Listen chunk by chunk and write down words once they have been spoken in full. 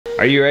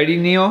Are you ready,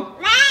 Neil?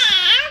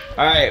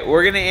 Alright,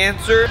 we're gonna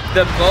answer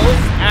the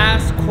most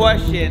asked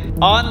question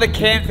on the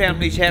Can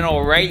Family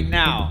channel right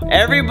now.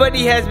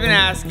 Everybody has been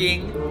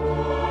asking.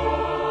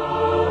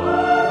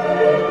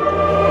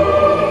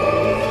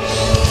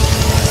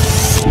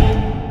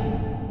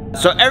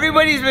 So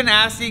everybody's been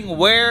asking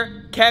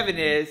where Kevin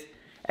is,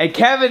 and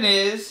Kevin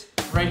is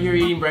right here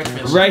eating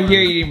breakfast. Right here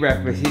eating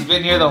breakfast. He's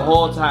been here the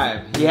whole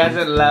time. He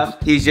hasn't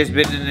left. He's just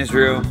been in his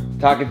room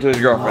talking to his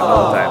girlfriend the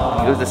whole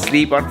time. He goes to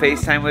sleep on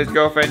FaceTime with his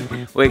girlfriend,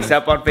 wakes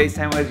up on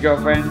FaceTime with his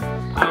girlfriend.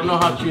 I don't know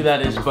how true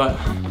that is, but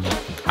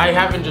I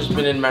haven't just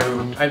been in my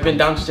room. I've been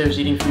downstairs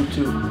eating food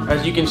too.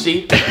 As you can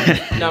see,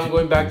 now I'm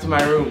going back to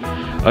my room.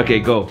 Okay,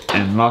 go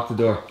and lock the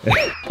door.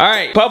 All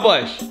right,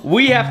 Publish,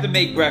 we have to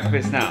make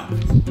breakfast now.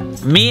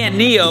 Me and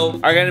Neo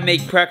are gonna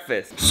make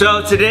breakfast.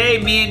 So today,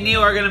 me and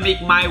Neo are gonna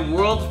make my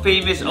world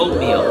famous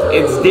oatmeal.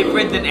 It's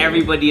different than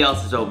everybody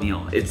else's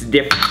oatmeal. It's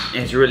different,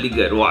 and it's really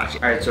good, watch.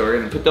 All right, so we're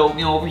gonna put the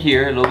oatmeal over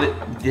here, a little bit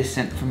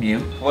distant from you.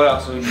 What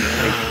else do we need to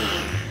make?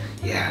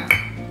 Yeah.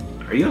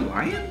 Are you a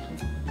lion?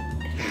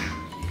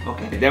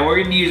 Okay. Then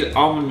we're gonna use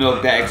almond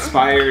milk that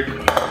expired.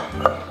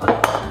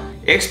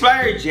 It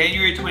expired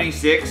January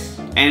 26th,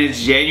 and it's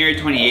January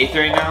 28th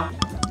right now.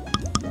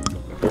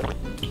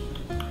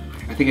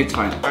 I think it's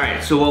fine. All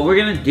right, so what we're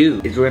gonna do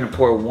is we're gonna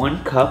pour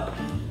 1 cup,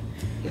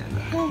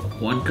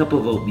 1 cup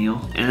of oatmeal,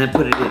 and then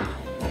put it in.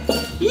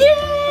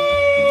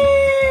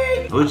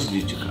 Yay! We'll just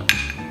do 2 cups.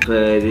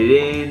 Put it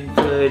in,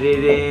 put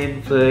it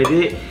in, put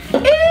it in.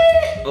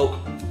 Oh,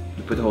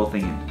 you put the whole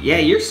thing in. Yeah,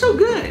 you're so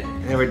good.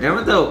 And we're done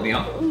with the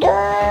oatmeal.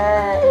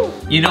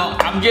 You know,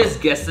 I'm just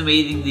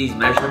guesstimating these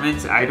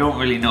measurements. I don't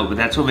really know, but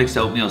that's what makes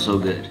the oatmeal so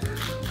good.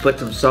 Put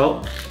some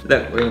salt.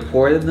 Look, we're gonna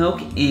pour the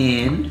milk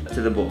in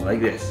to the bowl like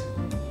this.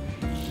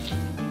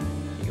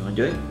 You wanna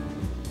do it?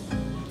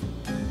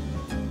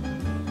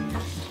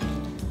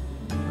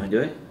 You wanna do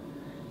it?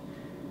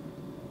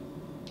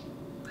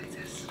 Like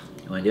this.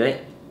 You wanna do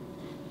it?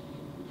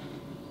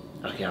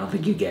 Okay, I don't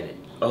think you get it.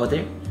 Oh,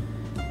 there.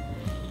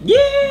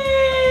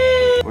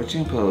 Yay! We're just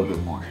gonna put a little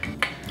bit more.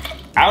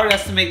 I would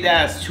estimate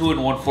that as 2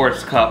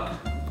 1/4 cup,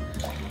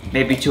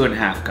 maybe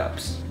 2.5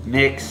 cups.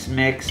 Mix,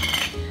 mix,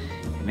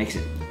 mix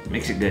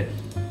it good.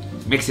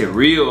 Mix it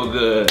real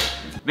good.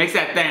 Mix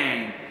that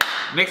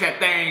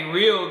thing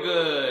real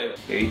good.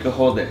 Here, you can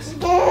hold this.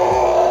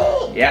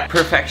 Yeah,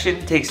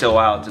 perfection takes a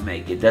while to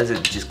make. It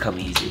doesn't just come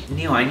easy.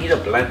 Neo, I need a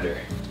blender.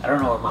 I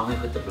don't know where mommy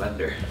put the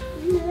blender.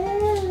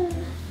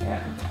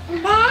 Yeah.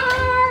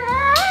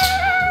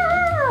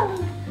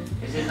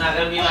 This is not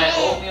gonna be my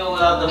oatmeal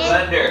without the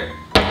blender.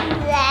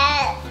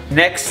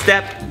 Next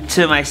step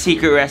to my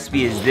secret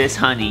recipe is this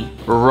honey.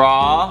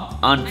 Raw,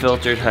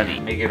 unfiltered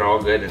honey. Make it all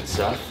good and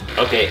stuff.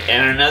 Okay,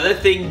 and another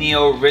thing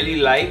Neo really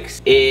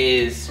likes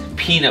is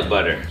peanut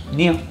butter.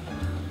 Neo.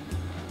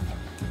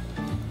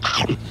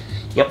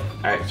 Yep,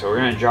 all right, so we're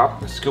gonna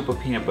drop a scoop of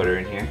peanut butter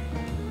in here.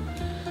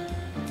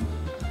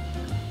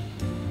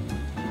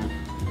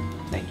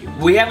 Thank you.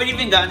 We haven't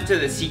even gotten to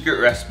the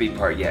secret recipe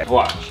part yet.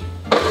 Watch.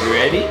 You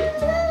ready?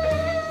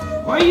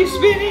 Why are you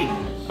spinning?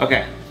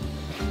 Okay.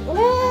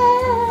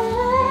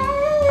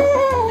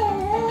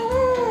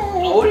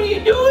 What are you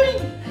doing?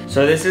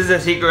 So this is the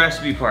secret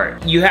recipe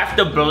part. You have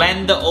to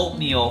blend the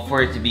oatmeal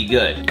for it to be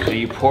good. So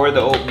you pour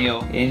the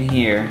oatmeal in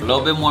here. A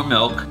little bit more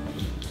milk.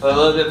 A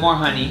little bit more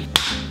honey.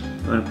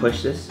 You wanna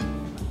push this?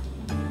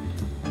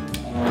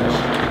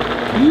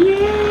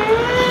 Yeah!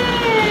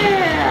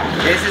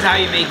 This is how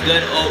you make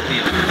good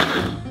oatmeal.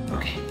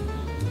 Okay.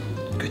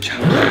 Good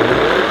job.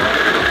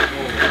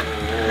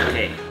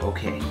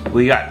 Okay.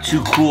 We got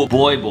 2 cool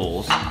boy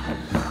bowls.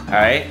 All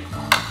right.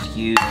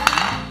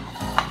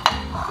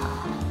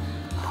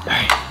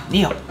 Alright,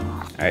 Neo.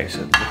 Alright, so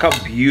look how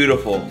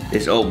beautiful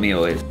this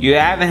oatmeal is. You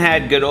haven't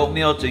had good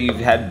oatmeal till you've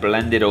had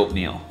blended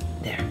oatmeal.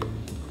 There.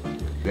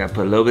 We gotta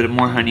put a little bit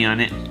more honey on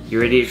it. You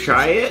ready to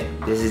try it?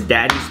 This is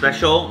Daddy's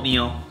special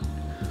oatmeal.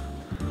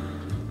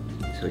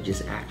 So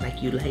just act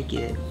like you like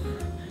it.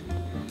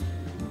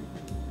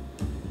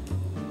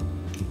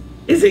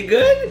 Is it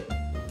good?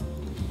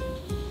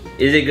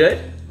 Is it good?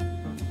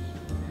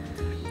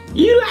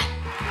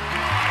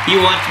 He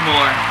wants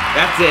more.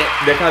 That's it.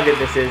 Look how good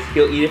this is.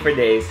 He'll eat it for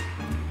days.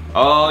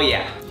 Oh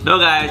yeah. So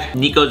guys,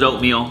 Nico's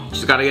oatmeal.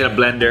 Just gotta get a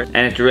blender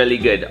and it's really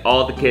good.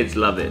 All the kids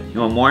love it. You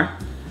want more?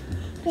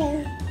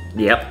 Yeah.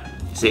 Yep.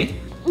 See?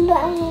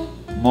 No.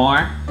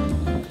 More?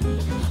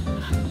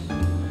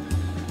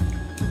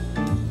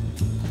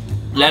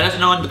 Let us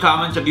know in the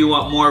comments if you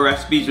want more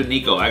recipes with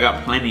Nico. I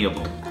got plenty of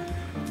them.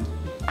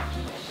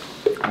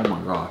 Oh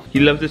my god. He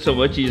loves it so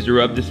much he just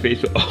rubbed his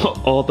face with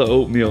all the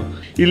oatmeal.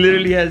 He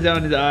literally has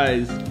down his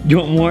eyes. You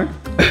want more?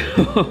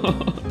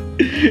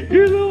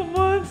 You're a little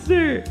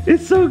monster.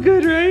 It's so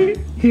good, right?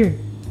 Here.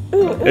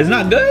 It's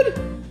not good?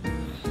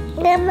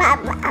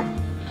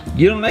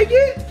 You don't like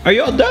it? Are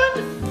you all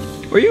done?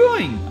 Where are you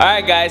going?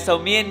 Alright guys, so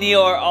me and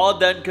Neo are all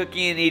done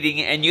cooking and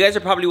eating, and you guys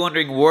are probably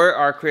wondering where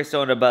are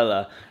Crystal and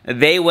Abella?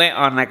 They went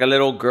on like a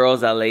little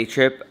girls LA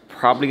trip.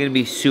 Probably gonna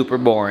be super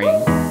boring.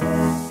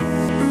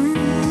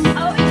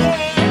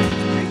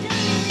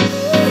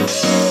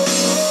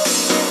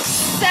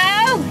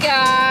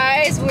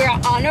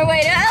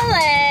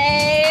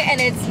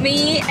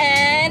 me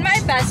and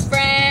my best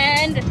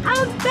friend,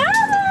 Bella.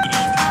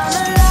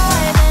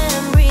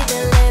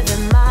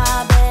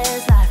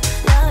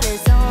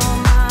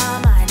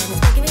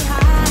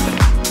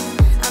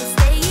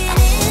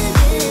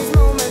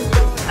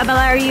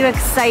 Bella, are you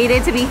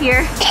excited to be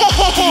here?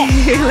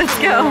 Let's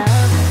go.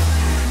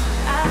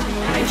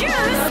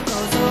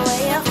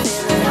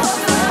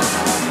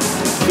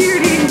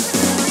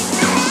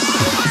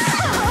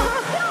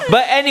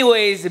 But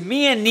anyways,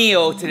 me and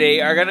Neo today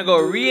are gonna go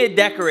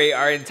redecorate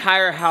our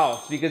entire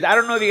house because I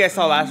don't know if you guys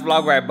saw last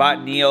vlog where I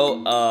bought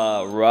Neo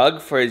a rug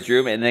for his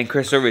room and then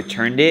Crystal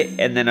returned it,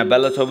 and then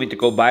Abella told me to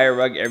go buy a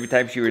rug every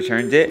time she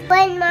returns it.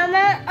 When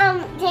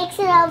Mama takes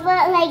it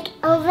over like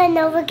over and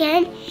over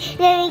again,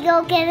 then we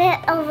go get it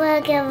over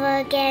and over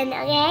again,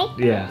 okay?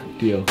 Yeah,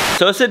 deal.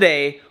 So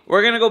today,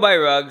 we're gonna go buy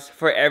rugs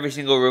for every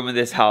single room in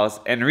this house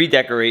and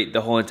redecorate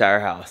the whole entire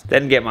house.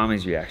 Then get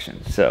Mommy's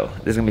reaction. So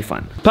this is gonna be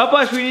fun.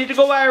 Papash, we need to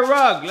go buy a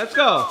rug. Let's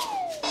go.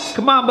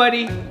 Come on,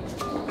 buddy.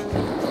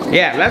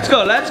 Yeah, let's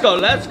go, let's go,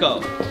 let's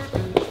go.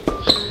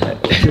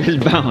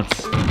 Just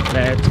bounce.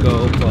 Let's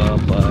go,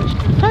 Papash.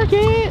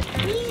 Okay.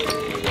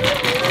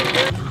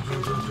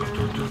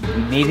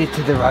 We made it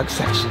to the rug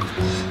section.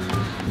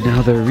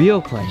 Now the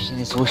real question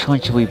is, which one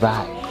should we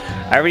buy?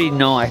 I already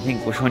know, I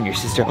think, which one your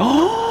sister.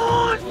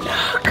 Oh,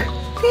 look!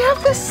 They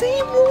have the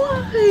same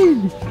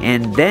one!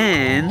 And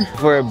then,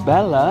 for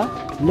Bella,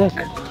 look,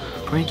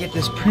 we're gonna get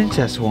this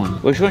princess one.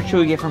 Which one should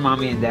we get for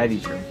Mommy and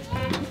Daddy's room?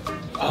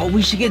 Oh,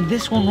 we should get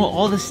this one with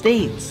all the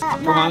states.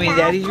 For Mommy and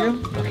Daddy's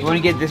room? Okay, you wanna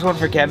get this one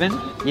for Kevin?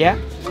 Yeah?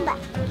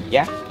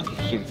 Yeah?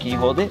 Okay, here, can you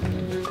hold it?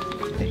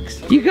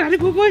 Thanks. You got it,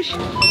 Papash?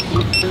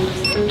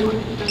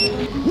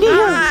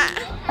 Nia,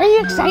 are you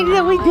excited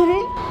that we did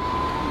it?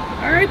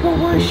 All right,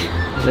 Papash.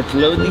 Let's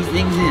load these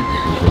things in.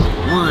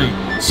 1,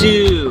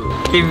 2,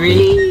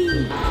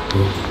 3,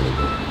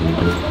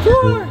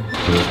 4.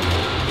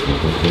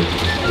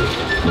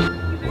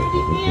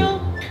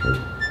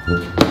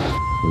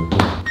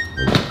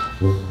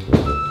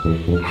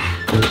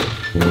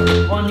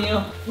 Come on, Neo.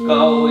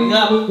 Going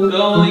up,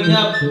 going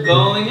up,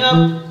 going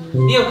up.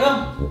 Neo, come.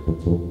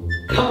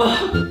 Come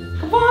up.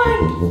 Come on.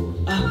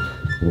 Up,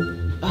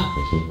 up.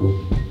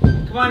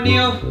 Come on,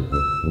 Neo.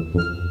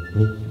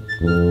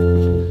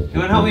 You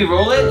wanna help me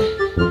roll it?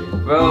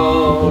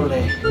 Roll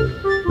it.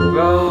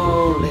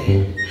 Roll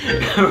it.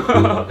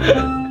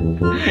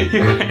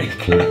 You're gonna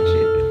catch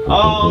it.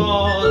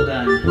 All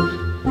done.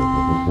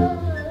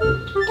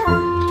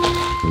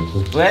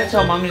 We had to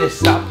tell Mommy to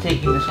stop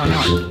taking this one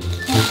out.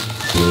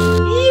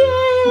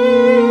 Yay!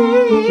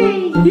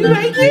 You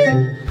like it?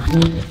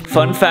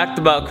 Fun fact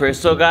about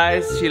Crystal,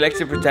 guys. She likes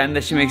to pretend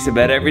that she makes a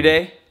bed every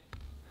day.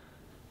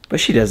 But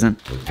she doesn't.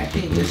 I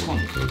think this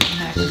one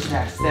matches the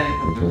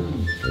aesthetic of the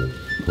room.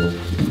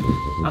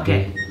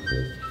 Okay,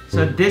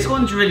 so this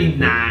one's really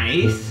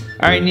nice.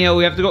 All right, Neo,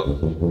 we have to go.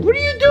 What are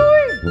you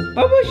doing?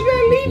 Bubba, you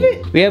gotta leave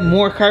it. We have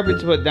more carpet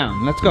to put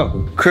down. Let's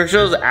go.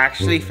 Crystal's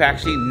actually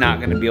factually not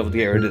gonna be able to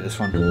get rid of this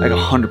one. Like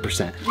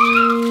 100%.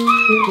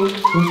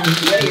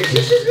 Yeah, your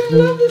sister's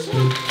gonna love this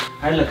one.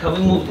 All right, look, how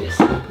we move this.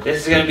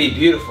 This is gonna be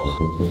beautiful.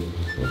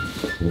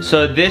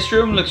 So this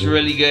room looks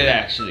really good,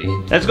 actually.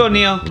 Let's go,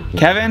 Neo.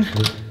 Kevin.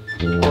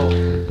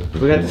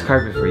 We got this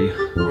carpet for you.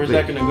 Where's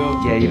that gonna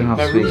go? Yeah, you don't have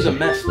space. My room's a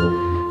mess.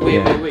 Wait,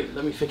 wait,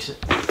 let me fix it.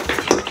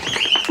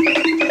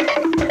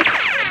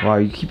 Wow,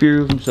 you keep your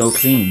room so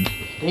clean.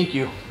 Thank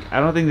you. I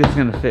don't think this is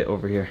gonna fit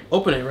over here.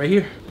 Open it right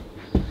here.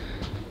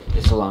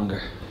 It's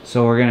longer.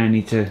 So we're gonna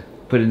need to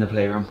put it in the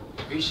playroom.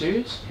 Are you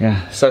serious?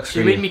 Yeah, sucks for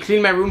You you. made me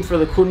clean my room for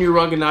the cool new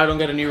rug and now I don't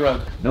get a new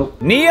rug.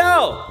 Nope.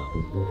 Neo!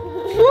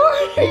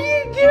 What are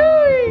you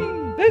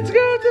doing? Let's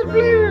go to the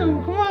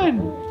playroom, come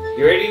on.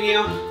 You ready,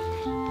 Neo?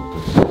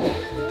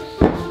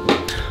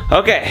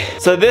 Okay,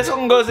 so this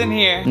one goes in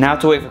here. Now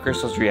to wait for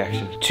Crystal's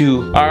reaction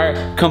to our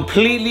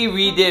completely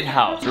redid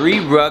house,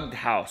 re-rugged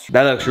house.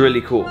 That looks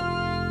really cool,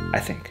 I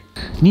think.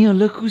 Neo,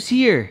 look who's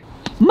here.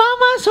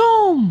 Mama's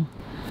home.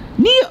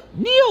 Neo,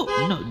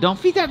 no, don't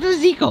feed that to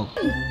Zico.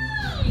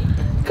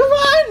 Come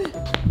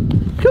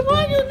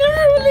on, you'll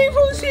never believe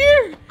who's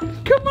here.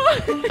 Come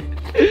on,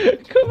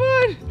 come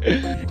on.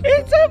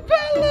 It's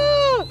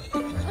Abella.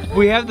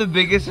 We have the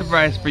biggest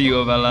surprise for you,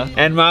 Abella.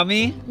 And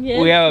Mommy,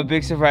 we have a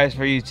big surprise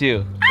for you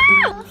too.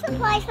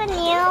 Surprise for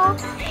Neil,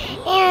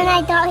 and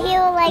I thought he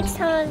would like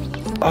some of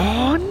you.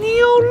 Oh,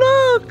 Neo,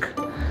 look!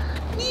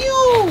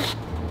 Neo!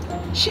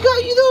 She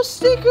got you those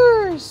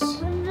stickers!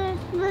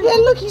 Yeah,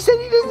 look, he said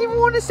he doesn't even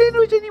want a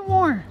sandwich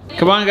anymore.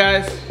 Come on,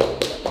 guys.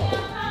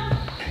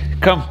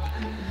 Come.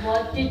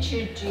 What did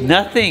you do?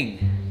 Nothing.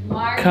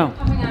 Why are Come. you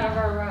coming out of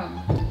our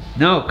room?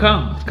 No,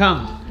 come.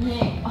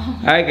 Nick, All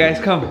right, guys,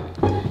 come.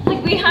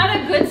 like we had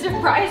a good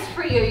surprise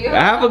for you.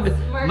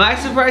 My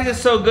surprise is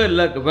so good.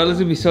 Look, Abella's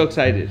gonna be so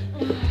excited.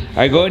 All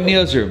right, go in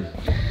Neil's room.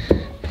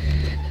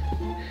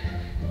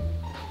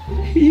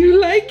 You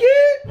like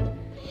it?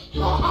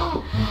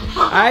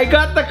 I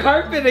got the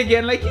carpet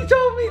again, like you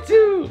told me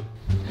to.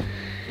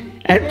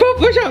 And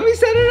Papa helped me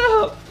set it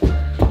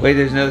up. Wait,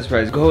 there's another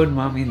surprise. Go in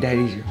Mommy and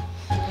Daddy's room.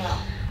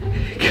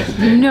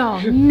 No,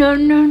 no,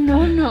 no,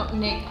 no, no,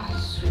 Nick. I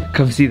swear.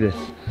 Come see this.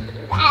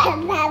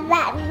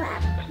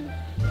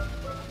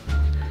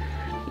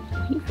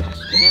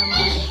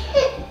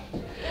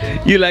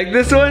 You like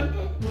this one?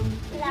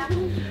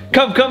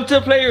 Come to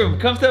the playroom.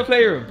 Come to the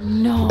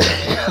playroom. No.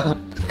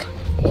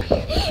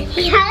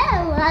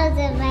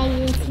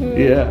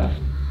 Yeah.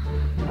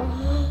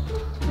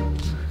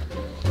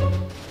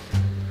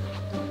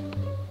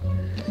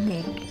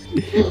 Nick.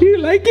 You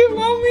like it,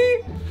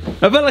 mommy?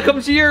 Abella,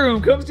 come to your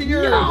room. Come to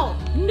your room.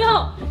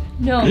 No,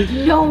 no, no,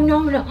 no, no,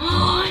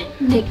 no.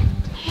 Nick,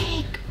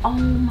 Nick. Oh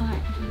my.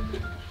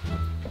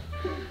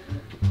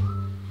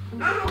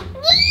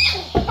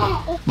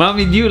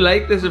 Mommy, do you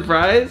like the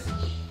surprise?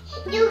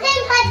 You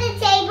can put the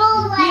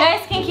table You like.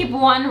 guys can keep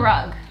one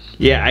rug.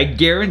 Yeah, I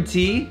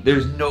guarantee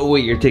there's no way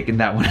you're taking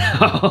that one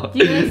out.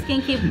 You guys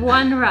can keep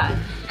one rug.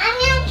 I'm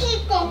gonna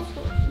keep this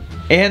one.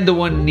 And the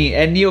one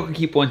and Neo can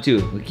keep one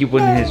too. We'll keep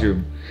one in his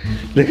room.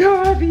 Look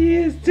how happy he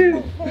is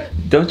too.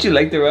 Don't you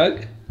like the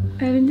rug?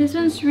 I mean, this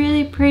one's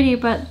really pretty,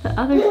 but the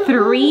other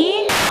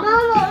three?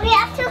 Mama, we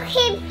have to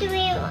keep 3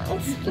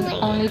 ones. There's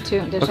only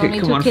two. There's Okay, only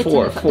come two on, kids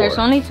four, in this house. four, There's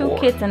only two four,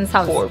 kids in this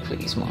house. 4,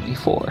 please, mommy.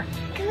 4.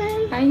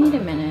 I need a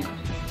minute.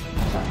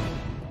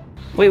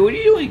 Wait, what are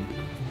you doing?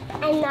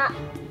 I'm not.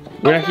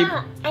 We're I'm not keep-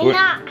 not. we're-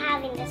 I'm not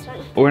having this one.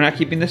 We're not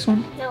keeping this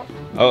one? No.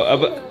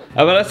 Oh,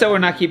 Abella said we're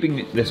not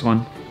keeping this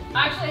one.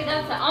 Actually,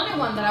 that's the only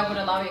one that I would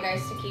allow you guys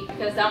to keep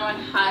because that one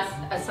has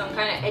some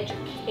kind of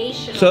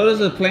educational. So does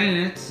the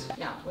planets.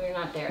 No, we're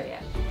not there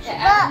yet. The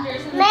But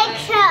Avengers and the make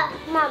planets. sure,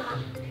 Mama.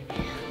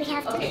 We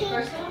have to Okay, keep.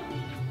 first of all,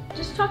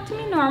 just talk to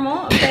me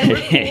normal. Okay,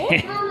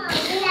 we're cool. Mama,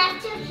 we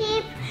have to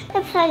keep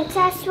the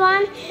princess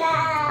one,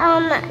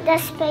 the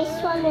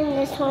space one, and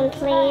this one,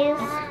 please.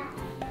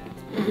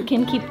 We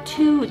can keep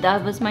 2.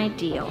 That was my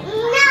deal.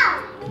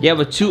 No. Yeah,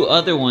 but 2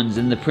 other ones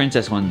and the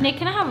princess one. Nick,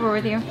 can I have a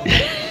word with you?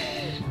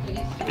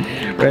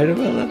 Right,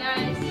 Abella?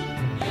 Nice.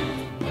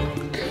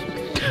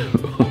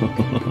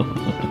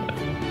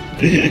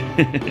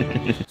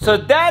 So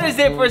that is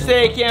it for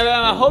today, Cam.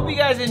 I hope you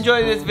guys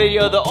enjoyed this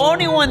video. The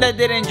only one that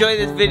didn't enjoy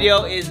this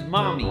video is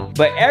Mommy,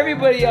 but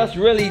everybody else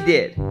really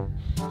did.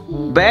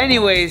 But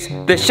anyways,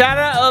 the shout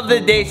out of the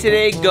day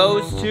today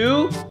goes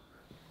to...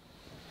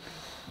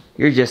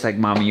 You're just like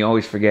Mommy, you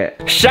always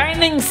forget.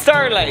 Shining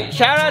Starlight.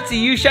 Shout out to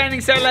you,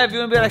 Shining Starlight. If you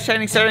want to be like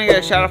Shining Starlight and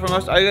get a shout out from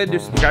us, all you gotta do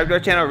is subscribe to our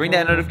channel, ring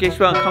that notification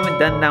bell, and comment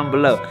down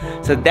below.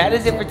 So that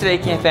is it for today,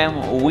 Cam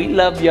fam. We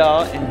love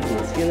y'all, and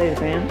see you later,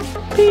 fam.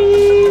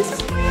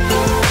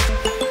 Peace.